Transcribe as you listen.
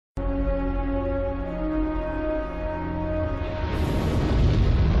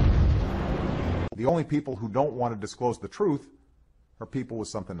The only people who don't want to disclose the truth are people with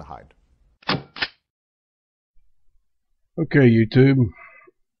something to hide. Okay, YouTube.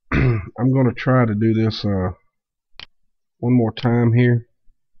 I'm going to try to do this one more time here.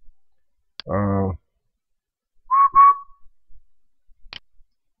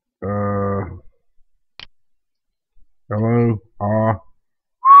 Hello?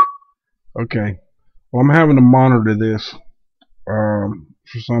 Okay. Well, I'm having to monitor this for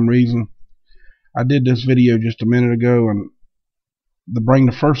some reason. I did this video just a minute ago, and to bring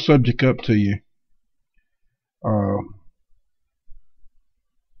the first subject up to you,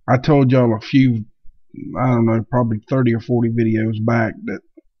 I told y'all a few, I don't know, probably 30 or 40 videos back that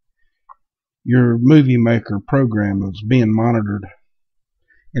your movie maker program is being monitored.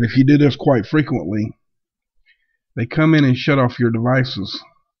 And if you do this quite frequently, they come in and shut off your devices,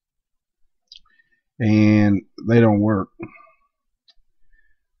 and they don't work.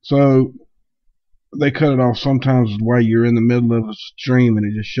 So they cut it off sometimes while you're in the middle of a stream, and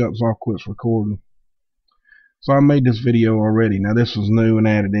it just shuts off, quits recording. So I made this video already. Now this was new and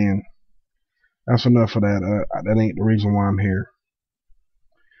added in. That's enough of that. That ain't the reason why I'm here.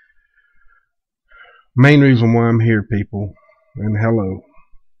 Main reason why I'm here, people, and hello,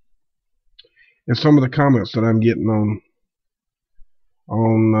 is some of the comments that I'm getting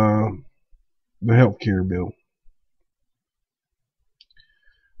on the healthcare bill.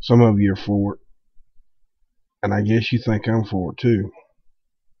 Some of you are for it, and I guess you think I'm for it too.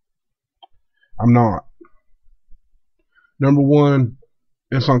 I'm not. Number one,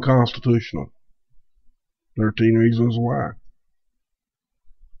 it's unconstitutional. 13 reasons why.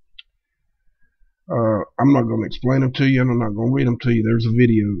 I'm not going to explain them to you, and I'm not going to read them to you. There's a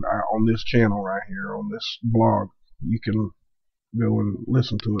video on this channel right here, on this blog. You can go and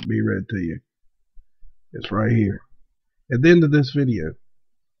listen to it, be read to you. It's right here at the end of this video.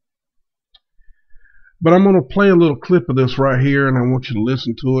 But I'm going to play a little clip of this right here, and I want you to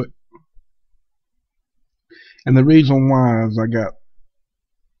listen to it. And the reason why is I got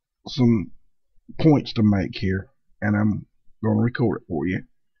some points to make here, and I'm going to record it for you.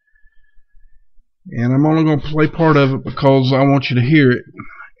 And I'm only going to play part of it because I want you to hear it,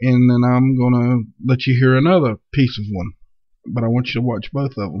 and then I'm going to let you hear another piece of one. But I want you to watch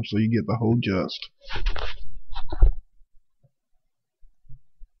both of them so you get the whole gist.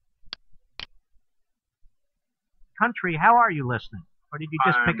 Country, how are you listening? Or did you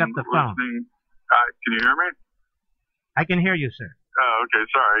just pick up the phone? Can you hear me? I can hear you, sir. Oh, okay.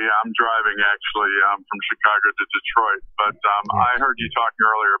 Sorry. Yeah, I'm driving, actually, from Chicago to Detroit. But I heard you talking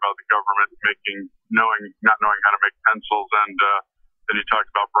earlier about the government not knowing how to make pencils, and then you talked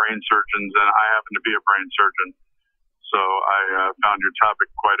about brain surgeons, and I happen to be a brain surgeon. So I found your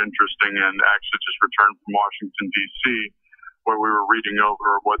topic quite interesting, and actually just returned from Washington, D.C., where we were reading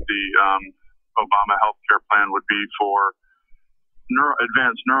over what the Obama healthcare plan would be for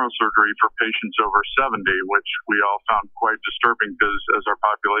advanced neurosurgery for patients over 70, which we all found quite disturbing because as our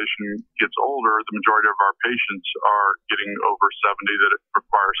population gets older, the majority of our patients are getting over 70 that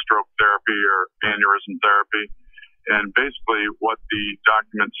require stroke therapy or aneurysm therapy. And basically what the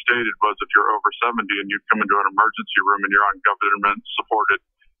document stated was if you're over 70 and you come into an emergency room and you're on government-supported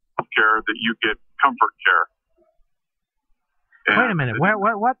care, that you get comfort care. And wait a minute.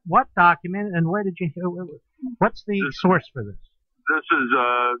 What document, and where did you? What's the source for this? This is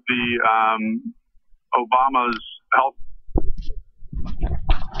the Obama's health.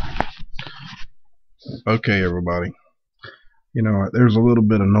 Okay, everybody. You know, there's a little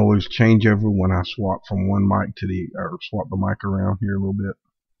bit of noise changeover when I swap from one mic to swap the mic around here a little bit.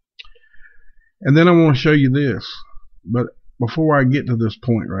 And then I want to show you this. But before I get to this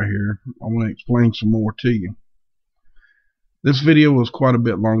point right here, I want to explain some more to you. This video was quite a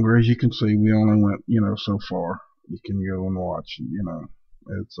bit longer. As you can see, we only went, so far. You can go and watch,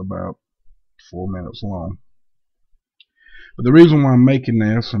 it's about 4 minutes long. But the reason why I'm making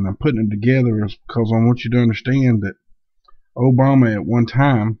this and I'm putting it together is because I want you to understand that Obama at one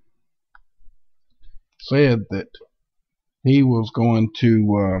time said that he was going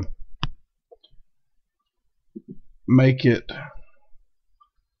to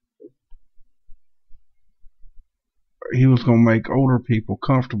make older people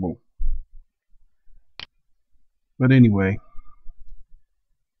comfortable. But anyway,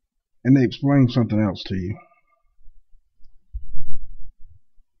 and they explain something else to you.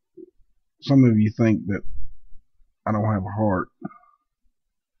 Some of you think that I don't have a heart,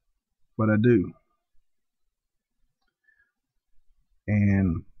 but I do.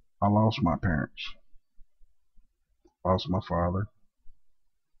 And I lost my parents. Lost my father.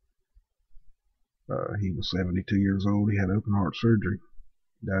 He was 72 years old. He had open heart surgery.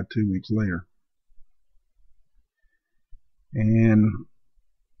 Died 2 weeks later. And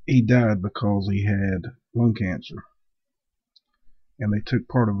he died because he had lung cancer. And they took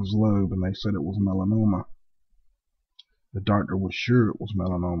part of his lobe and they said it was melanoma. The doctor was sure it was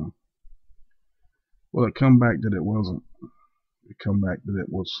melanoma. Well, it come back that it wasn't. It come back that it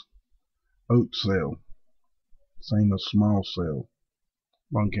was oat cell, same as small cell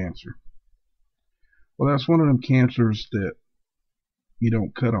lung cancer. Well, that's one of them cancers that you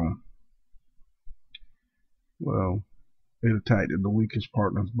don't cut on. Well, it attacked the weakest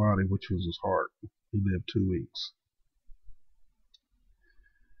part in his body, which was his heart. He lived 2 weeks.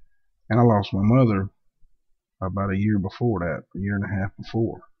 And I lost my mother about a year before that, a year and a half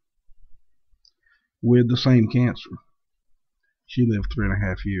before, with the same cancer. She lived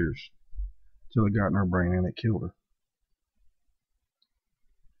 3.5 years till it got in her brain and it killed her.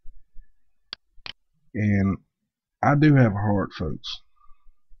 And I do have a heart, folks.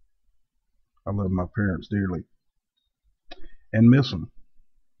 I love my parents dearly and miss them,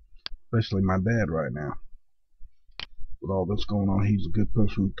 especially my dad right now. With all this going on, he's a good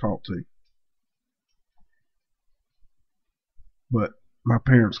person to talk to. But my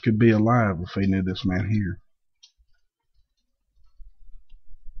parents could be alive if they knew this man here.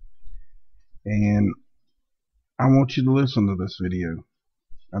 And I want you to listen to this video.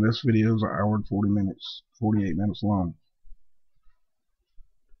 Now this video is 1 hour and 40 minutes, 48 minutes long.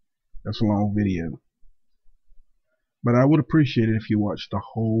 That's a long video. But I would appreciate it if you watched the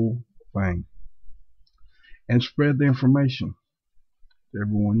whole thing and spread the information to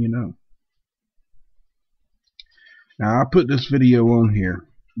everyone you know. Now I put this video on here,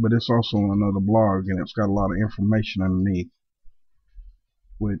 but it's also on another blog, and it's got a lot of information underneath,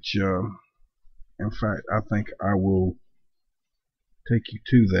 which in fact I think I will take you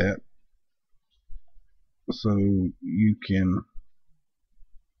to that so you can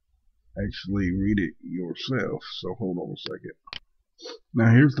actually read it yourself. So hold on a second. Now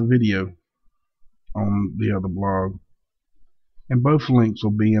here's the video on the other blog, and both links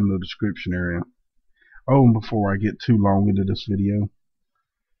will be in the description area. Oh, and before I get too long into this video,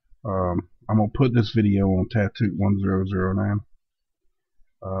 I'm going to put this video on Tattoo 1009,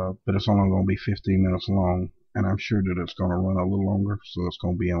 but it's only going to be 15 minutes long, and I'm sure that it's going to run a little longer, so it's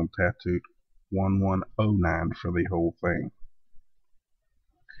going to be on Tattoo 1109 for the whole thing.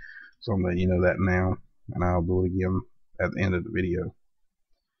 So I'm letting you know that now, and I'll do it again at the end of the video.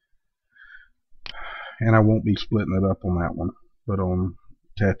 And I won't be splitting it up on that one, but on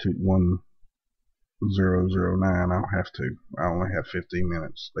Tattoo 1009 I'll have to. I only have 15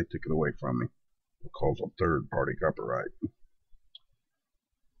 minutes. They took it away from me because of third-party copyright.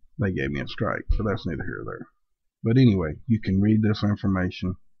 They gave me a strike, but that's neither here nor there. But anyway, you can read this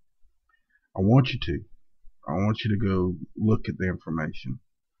information. I want you to go look at the information.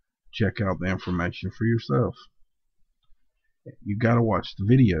 Check out the information for yourself. You got to watch the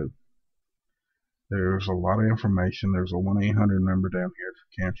video. There's a lot of information. There's a 1-800 number down here for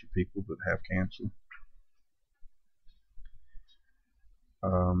cancer people that have cancer.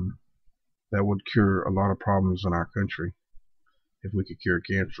 That would cure a lot of problems in our country if we could cure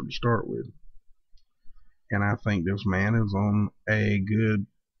cancer to start with. And I think this man is on a good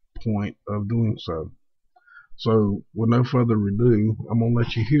point of doing so. So with no further ado, I'm going to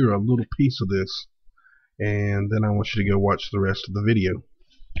let you hear a little piece of this, and then I want you to go watch the rest of the video.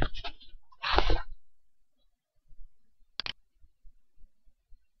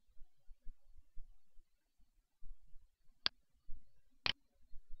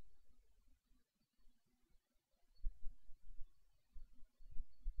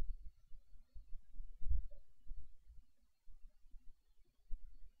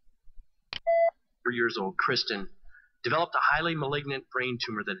 Years old, Kristen, developed a highly malignant brain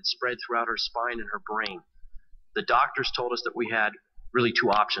tumor that had spread throughout her spine and her brain. The doctors told us that we had really 2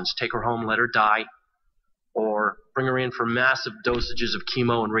 options: take her home, let her die, or bring her in for massive dosages of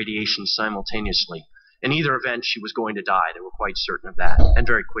chemo and radiation simultaneously. In either event, she was going to die. They were quite certain of that, and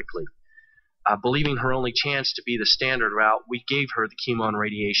very quickly. Believing her only chance to be the standard route, we gave her the chemo and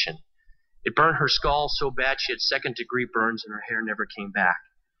radiation. It burned her skull so bad she had second-degree burns and her hair never came back.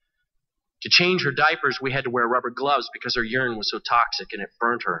 To change her diapers, we had to wear rubber gloves because her urine was so toxic and it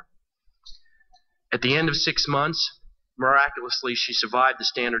burned her. At the end of 6 months, miraculously, she survived the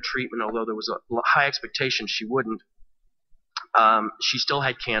standard treatment, although there was a high expectation she wouldn't. She still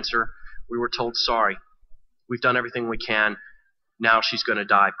had cancer. We were told, sorry, we've done everything we can. Now she's going to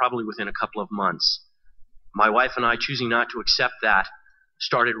die, probably within a couple of months. My wife and I, choosing not to accept that,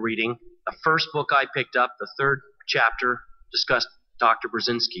 started reading. The first book I picked up, the 3rd chapter, discussed Dr.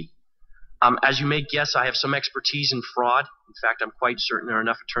 Brzezinski. As you may guess, I have some expertise in fraud. In fact, I'm quite certain there are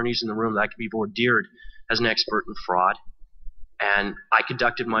enough attorneys in the room that I could be board-deared as an expert in fraud. and I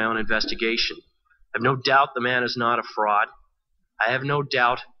conducted my own investigation. I have no doubt the man is not a fraud. I have no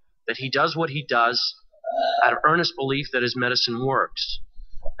doubt that he does what he does out of earnest belief that his medicine works.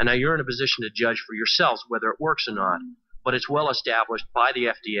 And now you're in a position to judge for yourselves whether it works or not. But it's well established by the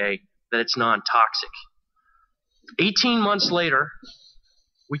FDA that it's non-toxic. 18 months later,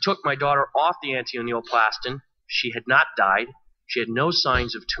 we took my daughter off the anti-neoplastin. She had not died. She had no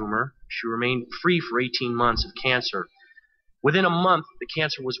signs of tumor. She remained free for 18 months of cancer. Within a month, the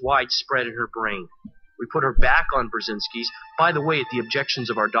cancer was widespread in her brain. We put her back on Brzezinski's. By the way, at the objections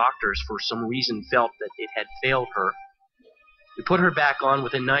of our doctors, for some reason felt that it had failed her. We put her back on.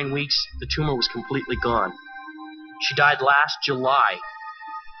 Within 9 weeks, the tumor was completely gone. She died last July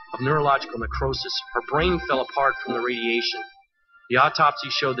of neurological necrosis. Her brain fell apart from the radiation. The autopsy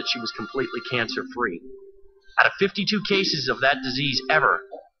showed that she was completely cancer-free. Out of 52 cases of that disease ever,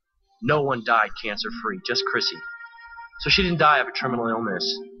 no one died cancer-free, just Chrissy. So she didn't die of a terminal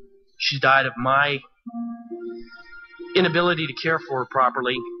illness. She died of my inability to care for her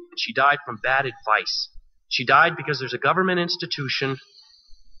properly, and she died from bad advice. She died because there's a government institution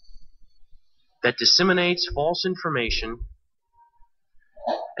that disseminates false information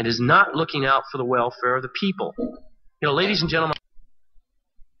and is not looking out for the welfare of the people. You know, ladies and gentlemen.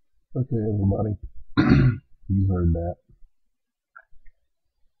 Okay, everybody. You heard that.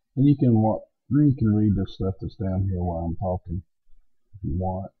 And you can read this stuff that's down here while I'm talking if you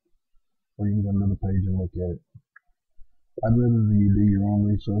want. Or you can go to the page and look at it. I'd rather that you do your own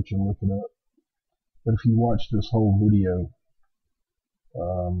research and look it up. But if you watch this whole video,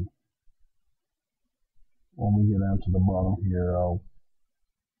 when we get down to the bottom here, I'll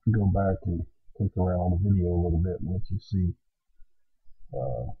go back and click around on the video a little bit and let you see,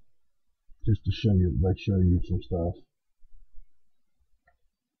 just to show you, they show you some stuff.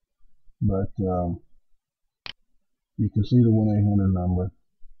 But you can see the 1-800 number.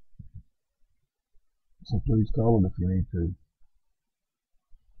 So please call it if you need to.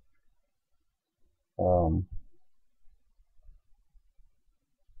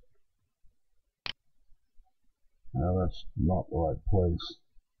 Now that's not the right place.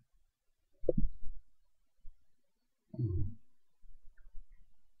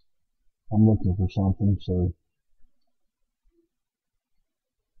 I'm looking for something, so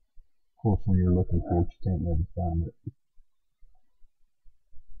of course when you're looking for it, you can't never find it.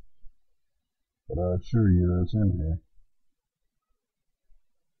 But I assure you that it's in here.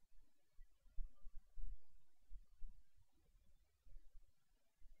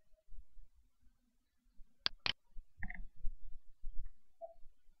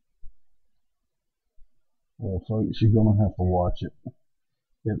 Well, folks, you're gonna have to watch it.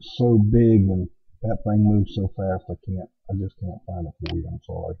 It's so big and that thing moves so fast I just can't find it for you. I'm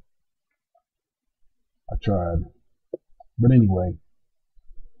sorry. I tried. But anyway,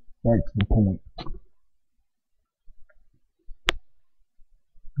 back to the point.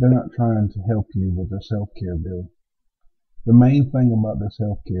 They're not trying to help you with this healthcare bill. The main thing about this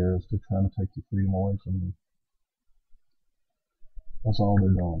healthcare is to try to take your freedom away from you. That's all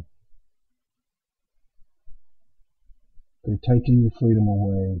they're doing. They're taking your freedom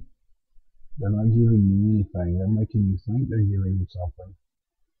away. They're not giving you anything. They're making you think they're giving you something.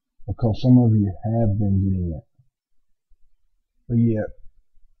 Because some of you have been getting it. But yet,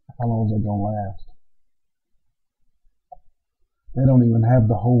 how long is it going to last? They don't even have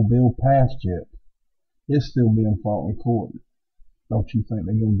the whole bill passed yet. It's still being fought in court. Don't you think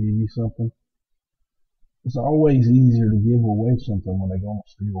they're going to give you something? It's always easier to give away something when they're going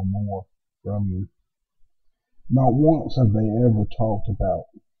to steal more from you. Not once have they ever talked about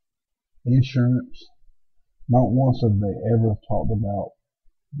insurance. Not once have they ever talked about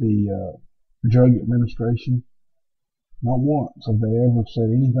the drug administration. Not once have they ever said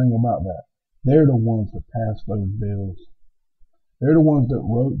anything about that. They're the ones that passed those bills. They're the ones that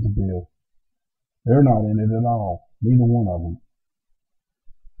wrote the bill. They're not in it at all. Neither one of them.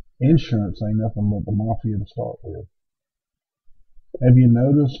 Insurance ain't nothing but the mafia to start with. Have you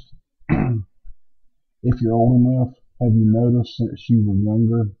noticed, if you're old enough, have you noticed since you were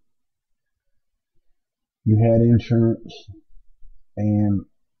younger, you had insurance and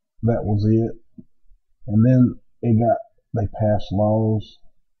that was it? And then they passed laws,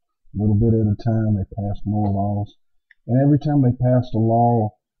 a little bit at a time, they passed more laws. And every time they passed a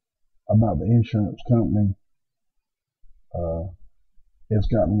law about the insurance company, it's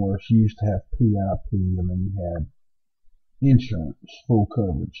gotten worse. You used to have PIP and then you had insurance, full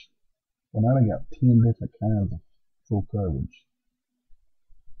coverage. Well, now they got 10 different kinds of full coverage.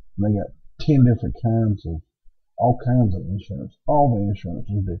 And they got 10 different kinds of, all kinds of insurance. All the insurance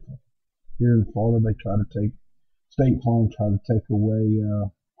is different. Here in Florida, they try to take State Farm tried to take away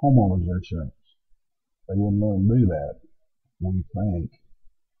homeowners insurance. They wouldn't let them do that, we think.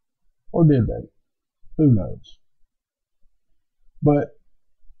 Or did they? Who knows? But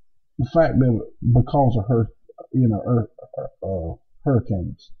the fact that because of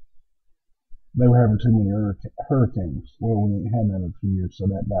hurricanes, they were having too many hurricanes. Well, we ain't had that in a few years, so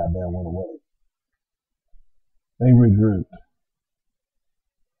that died down, went away. They regrouped.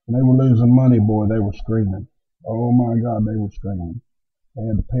 When they were losing money, boy, they were screaming. Oh my God, they were screaming. They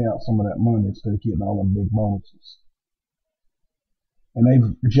had to pay out some of that money instead of getting all them big bonuses. And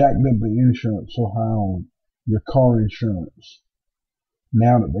they've jacked up the insurance so high on your car insurance.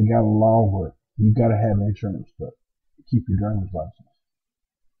 Now that they got a law where you got to have insurance to keep your driver's license.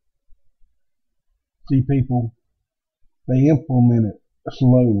 See, people, they implement it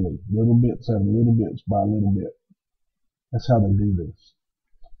slowly, little bits at little bits by little bit. That's how they do this.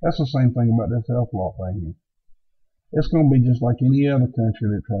 That's the same thing about this health law thing here. It's going to be just like any other country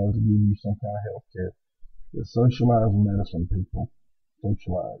that tries to give you some kind of health care. It's socialized medicine, people.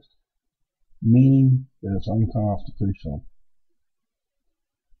 Socialized. Meaning that it's unconstitutional.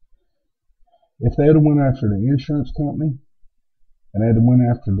 If they'd have went after the insurance company and they'd have went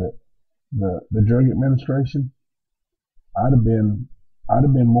after the drug administration, I'd have been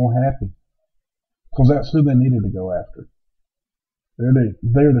more happy, because that's who they needed to go after.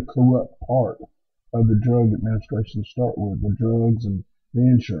 They're the corrupt part of the drug administration to start with, the drugs and the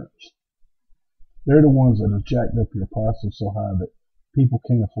insurance. They're the ones that have jacked up your prices so high that people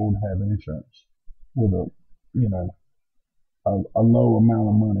can't afford to have insurance with a low amount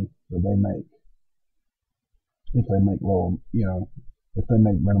of money that they make. If they make if they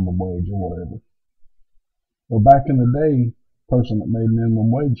make minimum wage or whatever. Well, back in the day, a person that made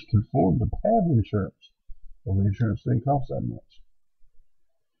minimum wage could afford to have insurance. Well, the insurance didn't cost that much.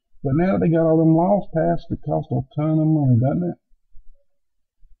 But now that they got all them laws passed, it costs a ton of money, doesn't it?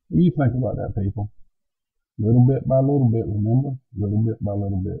 What do you think about that, people? Little bit by little bit, remember? Little bit by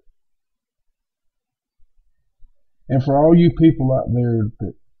little bit. And for all you people out there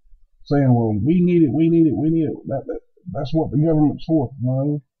that saying, well, we need it, that's what the government's for.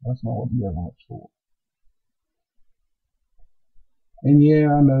 No, that's not what the government's for. And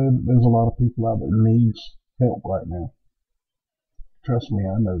yeah, I know there's a lot of people out there that needs help right now. Trust me,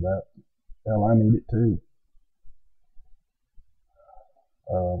 I know that. Hell, I need it too.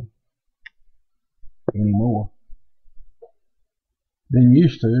 Anymore. Didn't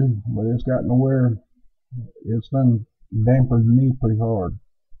used to, but it's gotten to where it's done dampened me pretty hard.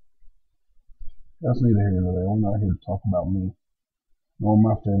 That's neither here nor there. I'm not here to talk about me, nor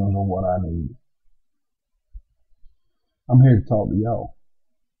my feelings or what I need. I'm here to talk to y'all.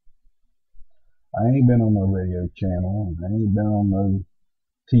 I ain't been on no radio channel. I ain't been on no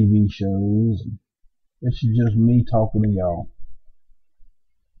TV shows. It's just me talking to y'all.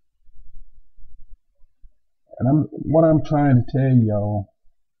 And what I'm trying to tell y'all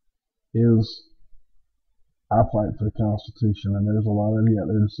is I fight for the Constitution, and there's a lot of you out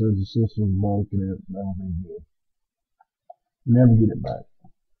there that says the system's broken and it'll never be good. You never get it back.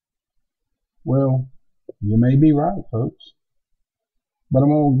 Well, you may be right, folks. But I'm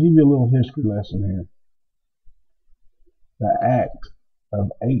going to give you a little history lesson here. The Act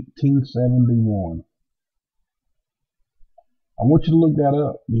of 1871. I want you to look that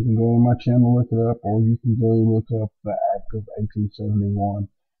up. You can go on my channel, look it up, or you can go look up the Act of 1871,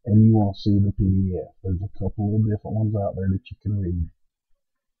 and you will see the PDF. There's a couple of different ones out there that you can read.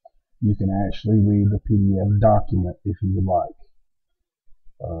 You can actually read the PDF document if you would like.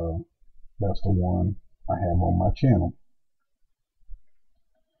 That's the one I have on my channel.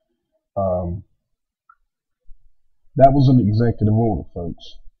 That was an executive order,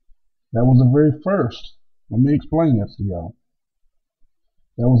 folks. That was the very first. Let me explain this to y'all.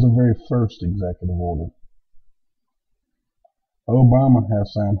 That was the very first executive order. Obama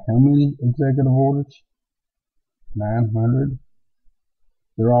has signed how many executive orders? 900.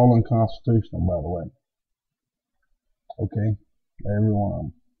 They're all unconstitutional, by the way. Okay? Every one of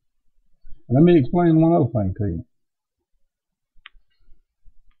them. And let me explain one other thing to you.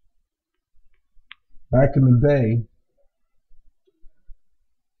 Back in the day,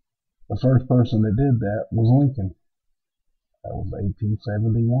 the first person that did that was Lincoln. That was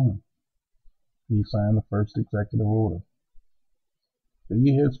 1871. He signed the first executive order. Do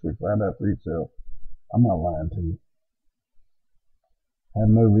your history, find out for yourself. I'm not lying to you. I have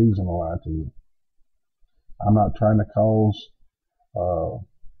no reason to lie to you. I'm not trying to cause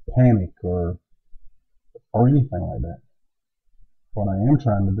panic or anything like that. What I am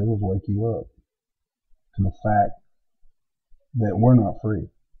trying to do is wake you up to the fact that we're not free,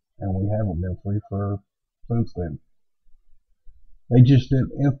 and we haven't been free for since then. They just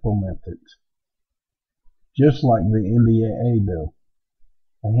didn't implement it. Just like the NDAA bill.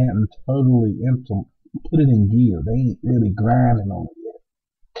 They hadn't totally put it in gear. They ain't really grinding on it yet.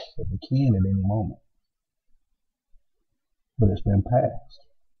 But they can at any moment. But it's been passed.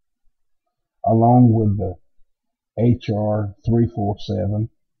 Along with the HR 347,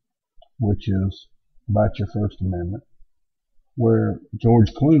 which is about your First Amendment, where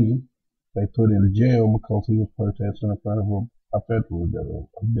George Clooney, they put in jail because he was protesting in front of a federal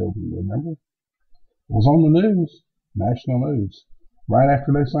building, remember? It was on the news, national news, right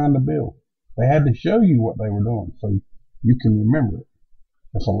after they signed the bill. They had to show you what they were doing so you can remember it.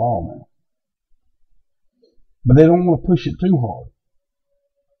 It's a law now. But they don't want to push it too hard.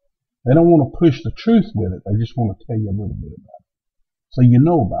 They don't want to push the truth with it. They just want to tell you a little bit about it. So you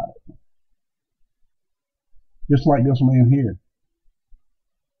know about it. Just like this man here.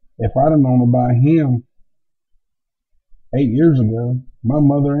 If I'd have known about him 8 years ago, my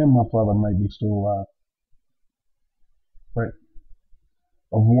mother and my father may be still alive. But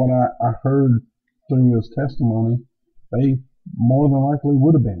of what I heard through his testimony, they more than likely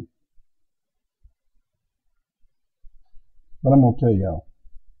would have been. But I'm going to tell y'all,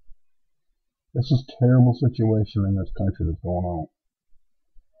 this is a terrible situation in this country that's going on.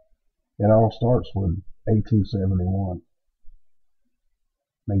 It all starts with 1871,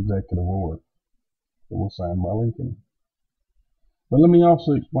 an executive order that was signed by Lincoln. But let me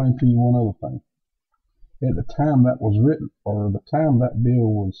also explain to you one other thing. At the time that was written, or the time that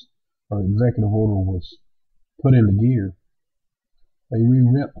bill was, or executive order was put into gear, they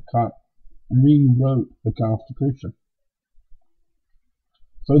rewrote the Constitution.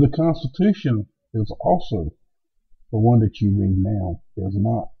 So the Constitution is also, the one that you read now, is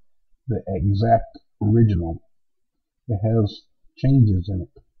not the exact original. It has changes in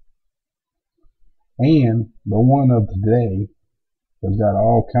it. And the one of today has got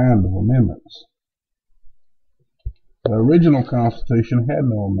all kinds of amendments. The original Constitution had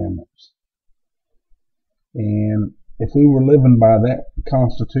no amendments. And if we were living by that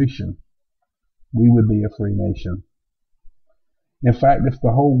Constitution, we would be a free nation. In fact, if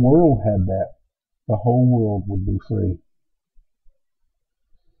the whole world had that, the whole world would be free.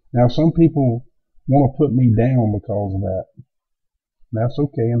 Now, some people want to put me down because of that. That's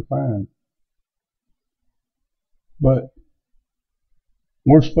okay and fine. But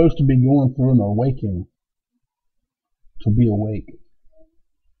we're supposed to be going through an awakening to be awake.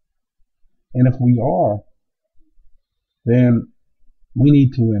 And if we are, then we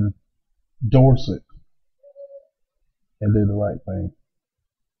need to endorse it and do the right thing.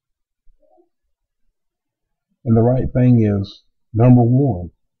 And the right thing is, number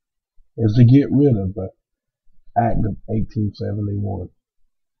one, is to get rid of the Act of 1871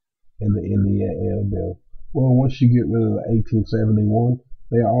 and the NDAA bill. Well, once you get rid of the 1871,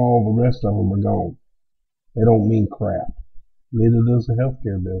 all the rest of them are gone. They don't mean crap. Neither does the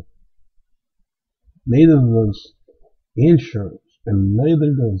healthcare bill. Neither does insurance, and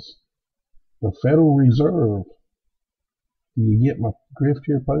neither does the Federal Reserve. Do you get my drift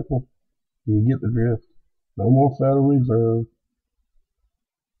here, people? Do you get the drift? No more Federal Reserve.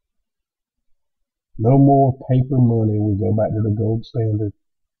 No more paper money. We go back to the gold standard.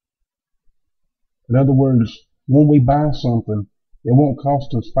 In other words, when we buy something, it won't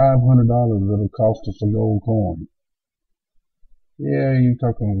cost us $500. It'll cost us a gold coin. Yeah, I'm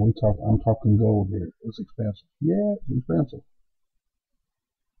talking gold here. It's expensive. Yeah, it's expensive.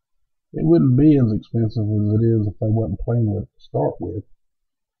 It wouldn't be as expensive as it is if they wasn't playing with it to start with.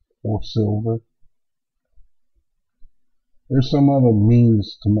 Or silver. There's some other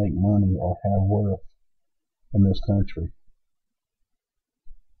means to make money or have worth in this country.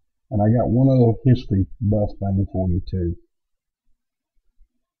 And I got one other history buff thing for you too.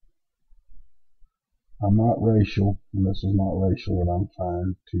 I'm not racial, and this is not racial that I'm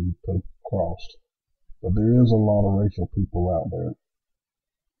trying to put across. But there is a lot of racial people out there.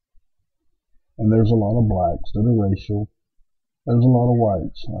 And there's a lot of blacks that are racial. There's a lot of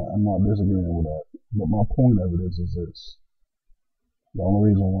whites. I'm not disagreeing with that. But my point of it is this. The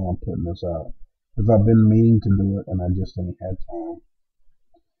only reason why I'm putting this out is I've been meaning to do it, and I just ain't had time.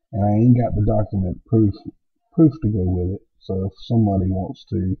 And I ain't got the document proof to go with it. So if somebody wants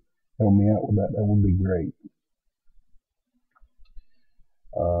to help me out with that, that would be great.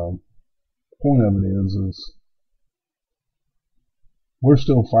 Point of it is we're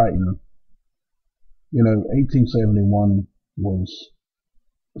still fighting. 1871 was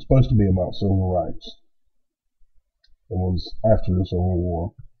supposed to be about civil rights. It was after the Civil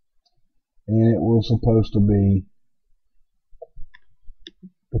War. And it was supposed to be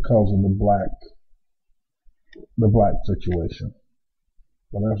because of the black the black situation.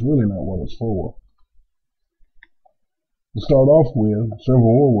 But that's really not what it's for. To start off with, Civil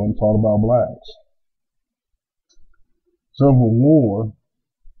War wasn't fought about blacks. Civil War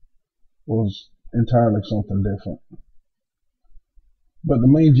was entirely something different. But the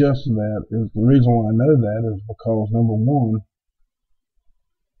main gist of that is, the reason why I know that is because, number one,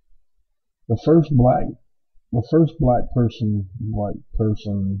 the first black person,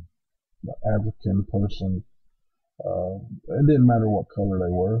 the African person, it didn't matter what color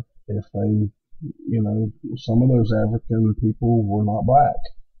they were. If they, some of those African people were not black.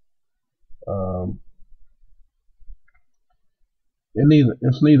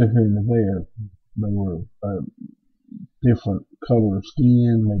 It's neither here nor there. They were different color of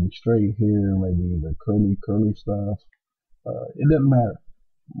skin, maybe straight hair, maybe the curly stuff. It doesn't matter.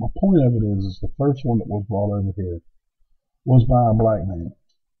 My point of it is the first one that was brought over here was by a black man,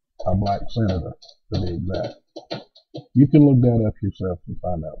 a black senator, to be exact. You can look that up yourself and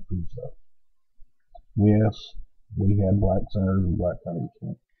find out for yourself. Yes, we had black senators and black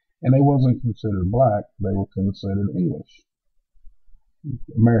congressmen, and they wasn't considered black; they were considered English,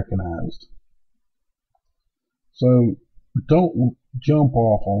 Americanized. So don't jump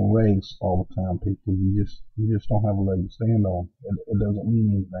off on race all the time, people. You just don't have a leg to stand on. It doesn't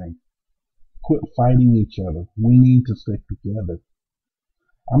mean anything. Quit fighting each other. We need to stick together.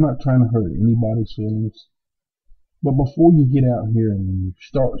 I'm not trying to hurt anybody's feelings, but before you get out here and you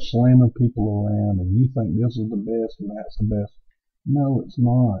start slamming people around and you think this is the best and that's the best, no, it's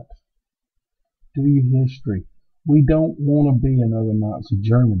not. Do your history. We don't want to be another Nazi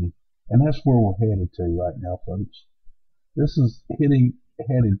Germany, and that's where we're headed to right now, folks. This is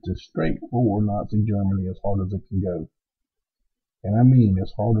headed to straightforward Nazi Germany as hard as it can go. And I mean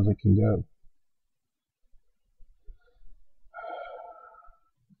as hard as it can go.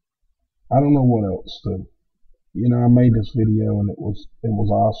 I don't know what else to, I made this video and it was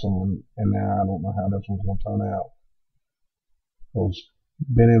awesome, and now I don't know how this one's going to turn out. I've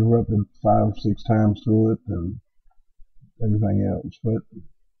been interrupted 5 or 6 times through it and everything else, but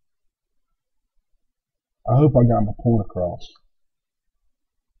I hope I got my point across.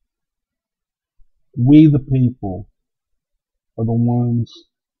 We the people are the ones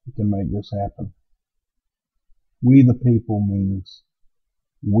who can make this happen. We the people means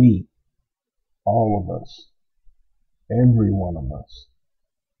we, all of us, every one of us.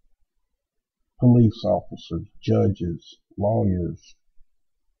 Police officers, judges, lawyers,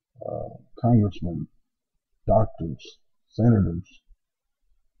 congressmen, doctors, senators,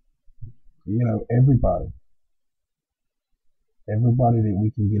 everybody that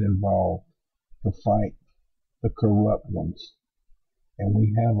we can get involved to fight the corrupt ones. And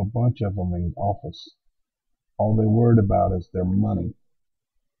we have a bunch of them in office. All they're worried about is their money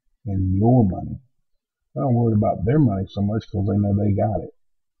and your money. They're not worried about their money so much because they know they got it.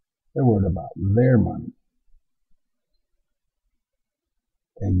 They're worried about their money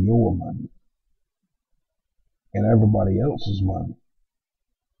and your money and everybody else's money.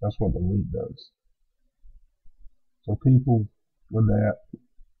 That's what the elite does. So people, with that,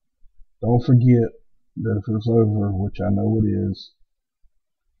 don't forget that if it's over, which I know it is,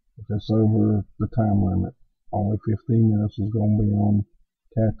 if it's over the time limit, only 15 minutes is going to be on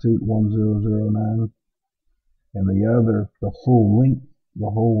Tattoo 1009, and the full length, the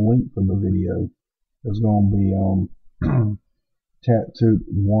whole length of the video is going to be on Tattoo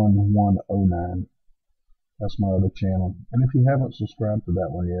 1109. That's my other channel. And if you haven't subscribed to that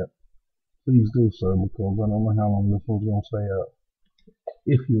one yet, please do so, because I don't know how long this one's going to stay up.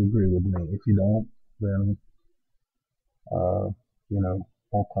 If you agree with me. If you don't, then,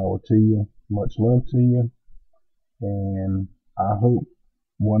 more power to you. Much love to you. And I hope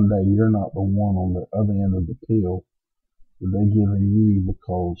one day you're not the one on the other end of the pill that they're giving you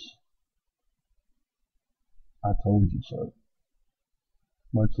because I told you so.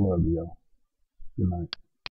 Much love to y'all. Good night.